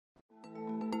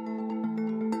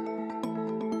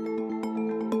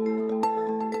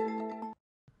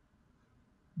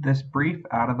This brief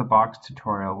out-of-the-box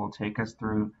tutorial will take us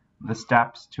through the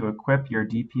steps to equip your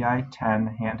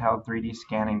DPI-10 handheld 3D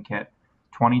scanning kit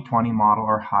 2020 model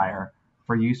or higher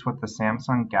for use with the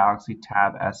Samsung Galaxy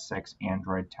Tab S6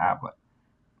 Android tablet.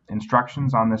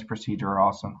 Instructions on this procedure are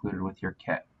also included with your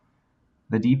kit.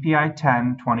 The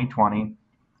DPI-10 2020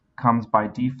 comes by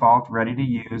default ready to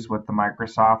use with the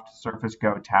Microsoft Surface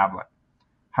Go tablet.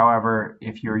 However,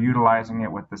 if you're utilizing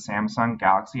it with the Samsung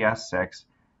Galaxy S6,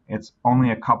 it's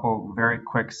only a couple very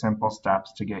quick, simple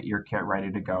steps to get your kit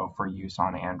ready to go for use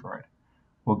on Android.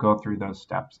 We'll go through those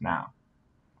steps now.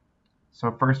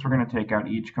 So first we're going to take out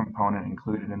each component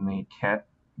included in the kit,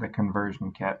 the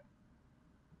conversion kit.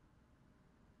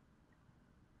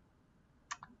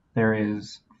 There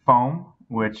is foam,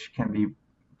 which can be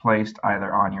placed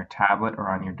either on your tablet or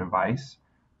on your device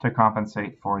to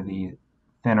compensate for the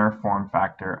thinner form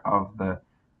factor of the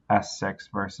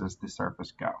S6 versus the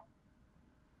Surface Go.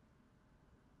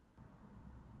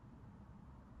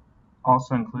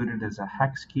 Also included is a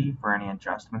hex key for any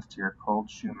adjustments to your cold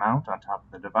shoe mount on top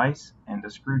of the device, and a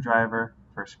screwdriver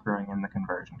for screwing in the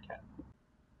conversion kit.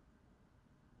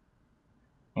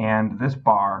 And this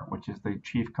bar, which is the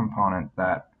chief component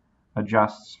that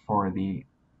adjusts for the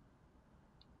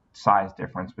size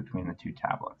difference between the two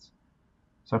tablets.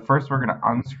 So first we're going to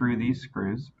unscrew these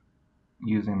screws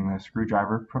using the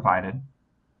screwdriver provided.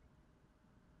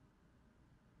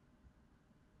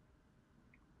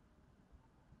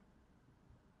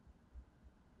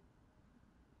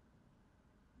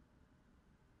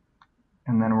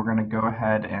 And then we're going to go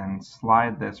ahead and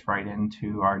slide this right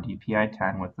into our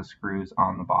DPI-10 with the screws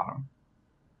on the bottom.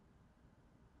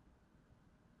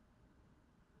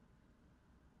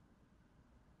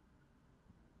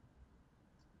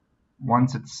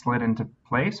 Once it's slid into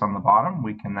place on the bottom,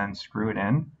 we can then screw it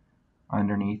in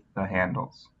underneath the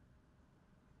handles.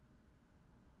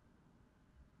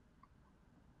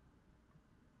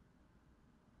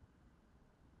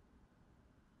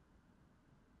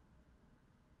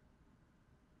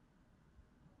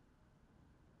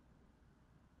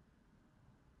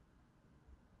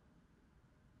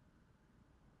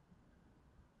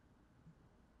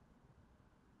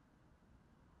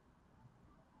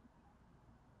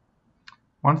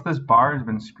 Once this bar has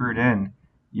been screwed in,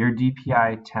 your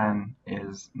DPI-10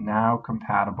 is now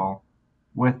compatible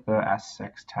with the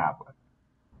S6 tablet.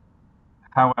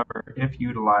 However, if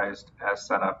utilized as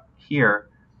set up here,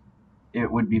 it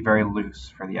would be very loose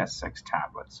for the S6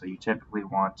 tablet. So you typically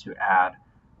want to add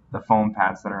the foam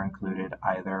pads that are included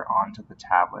either onto the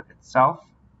tablet itself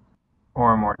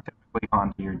or more typically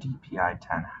onto your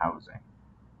DPI-10 housing.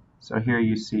 So here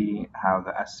you see how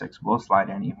the S6 will slide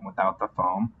in even without the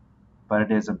foam, but it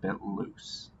is a bit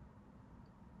loose.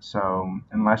 So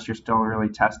unless you're still really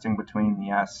testing between the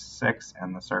S6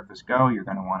 and the Surface Go, you're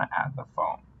going to want to add the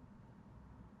foam.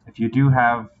 If you do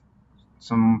have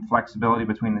some flexibility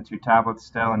between the two tablets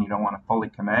still and you don't want to fully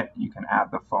commit, you can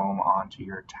add the foam onto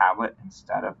your tablet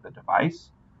instead of the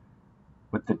device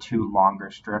with the two longer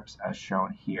strips as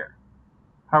shown here.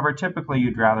 However, typically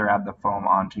you'd rather add the foam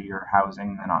onto your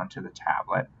housing than onto the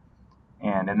tablet.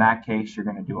 And in that case, you're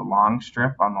going to do a long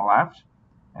strip on the left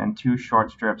and two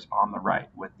short strips on the right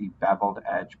with the beveled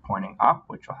edge pointing up,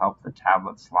 which will help the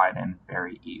tablet slide in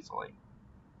very easily.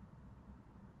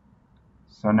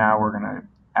 So now we're going to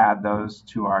add those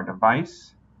to our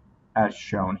device as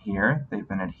shown here. They've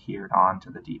been adhered on to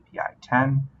the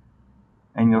DPI-10,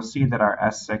 and you'll see that our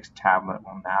S6 tablet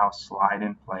will now slide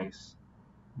in place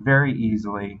very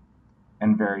easily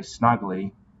and very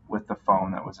snugly with the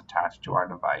foam that was attached to our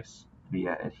device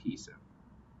via adhesive.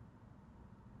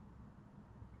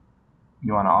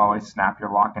 You want to always snap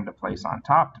your lock into place on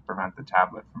top to prevent the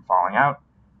tablet from falling out,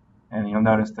 and you'll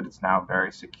notice that it's now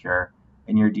very secure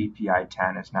and your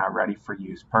DPI-10 is now ready for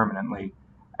use permanently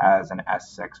as an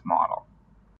S6 model.